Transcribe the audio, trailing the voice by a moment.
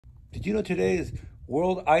Did you know today is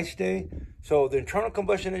World Ice Day? So the internal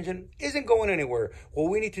combustion engine isn't going anywhere. What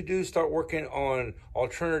we need to do is start working on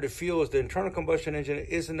alternative fuels. The internal combustion engine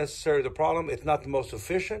isn't necessarily the problem. It's not the most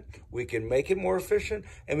efficient. We can make it more efficient,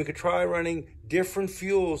 and we could try running different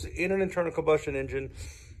fuels in an internal combustion engine.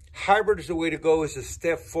 Hybrid is the way to go. It's a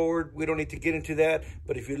step forward. We don't need to get into that.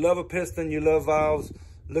 But if you love a piston, you love valves,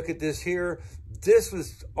 look at this here. This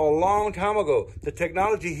was a long time ago. The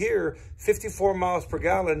technology here, 54 miles per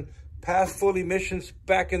gallon, past full emissions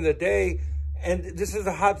back in the day. And this is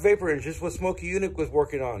a hot vapor engine. This is what Smokey Yunick was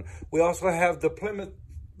working on. We also have the Plymouth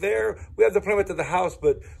there. We have the Plymouth at the house,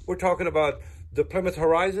 but we're talking about the Plymouth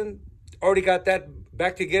Horizon. Already got that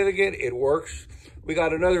back together again. It works. We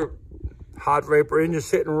got another hot vapor engine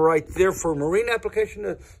sitting right there for marine application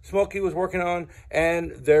that Smokey was working on.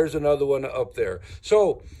 And there's another one up there.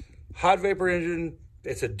 So hot vapor engine,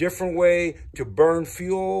 it's a different way to burn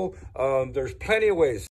fuel. There's plenty of ways.